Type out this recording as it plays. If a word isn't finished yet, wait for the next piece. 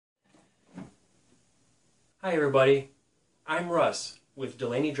Hi everybody, I'm Russ with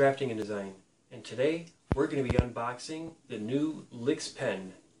Delaney Drafting and Design, and today we're going to be unboxing the new Lix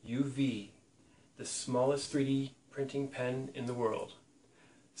Pen UV, the smallest 3D printing pen in the world.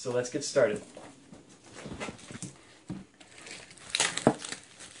 So let's get started.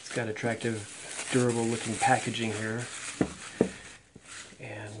 It's got attractive, durable looking packaging here,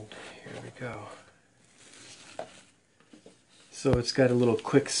 and here we go. So it's got a little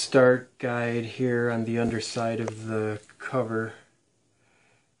quick start guide here on the underside of the cover.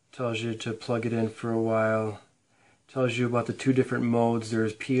 Tells you to plug it in for a while. Tells you about the two different modes.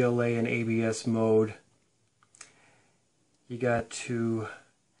 There's PLA and ABS mode. You got to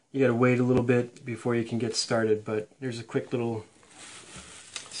wait a little bit before you can get started, but there's a quick little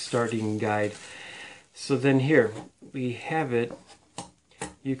starting guide. So then here we have it.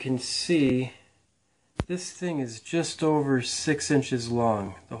 You can see this thing is just over 6 inches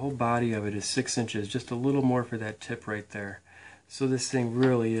long. The whole body of it is 6 inches, just a little more for that tip right there. So this thing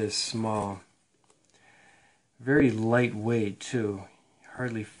really is small. Very lightweight too. You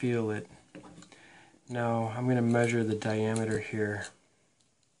hardly feel it. Now I'm going to measure the diameter here.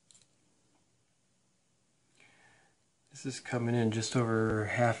 This is coming in just over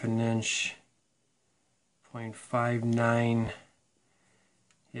half an inch, 0.59.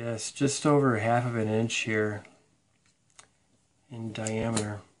 Yes, just over half of an inch here in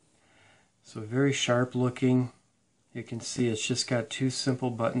diameter. So very sharp looking. You can see it's just got two simple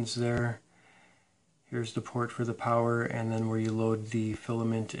buttons there. Here's the port for the power, and then where you load the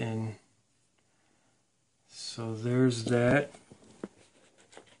filament in. So there's that.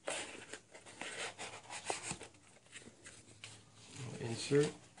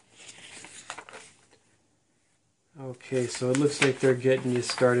 Insert. Okay, so it looks like they're getting you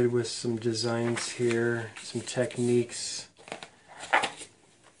started with some designs here, some techniques.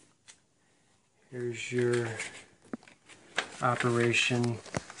 Here's your operation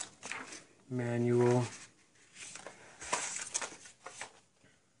manual.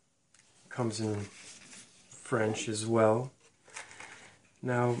 Comes in French as well.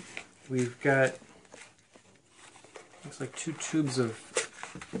 Now we've got, looks like two tubes of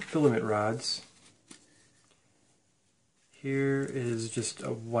filament rods. Here is just a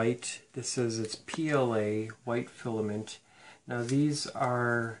white, this says it's PLA, white filament. Now these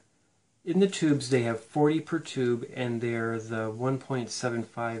are, in the tubes they have 40 per tube, and they're the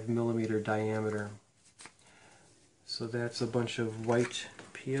 1.75 millimeter diameter. So that's a bunch of white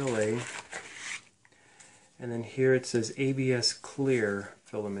PLA. And then here it says ABS clear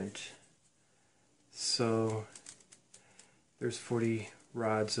filament. So there's 40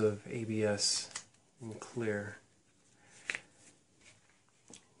 rods of ABS in clear.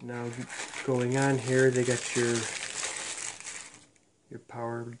 Now going on here, they got your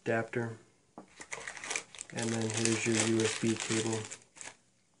power adapter, and then here's your USB cable.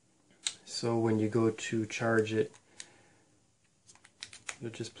 So when you go to charge it,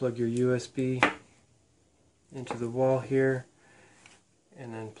 you'll just plug your USB into the wall here,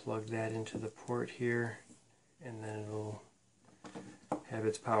 and then plug that into the port here, and then it'll have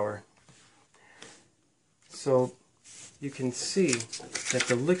its power. So you can see that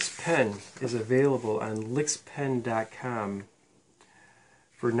the Lix Pen is available on lixpen.com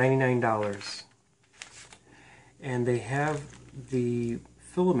for $99. And they have the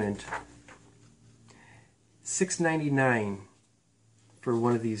filament $6.99 for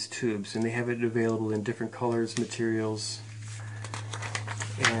one of these tubes, and they have it available in different colors, materials,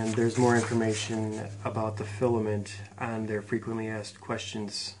 and there's more information about the filament on their frequently asked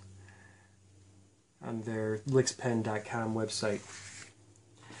questions on their lixpen.com website.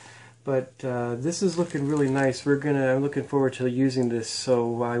 But this is looking really nice. I'm looking forward to using this,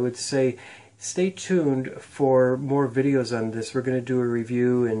 so I would say stay tuned for more videos on this. We're going to do a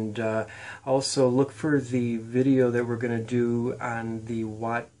review, and also look for the video that we're going to do on the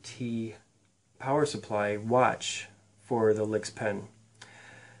Watt T power supply watch for the Lix Pen.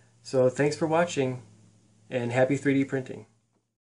 So thanks for watching, and happy 3D printing.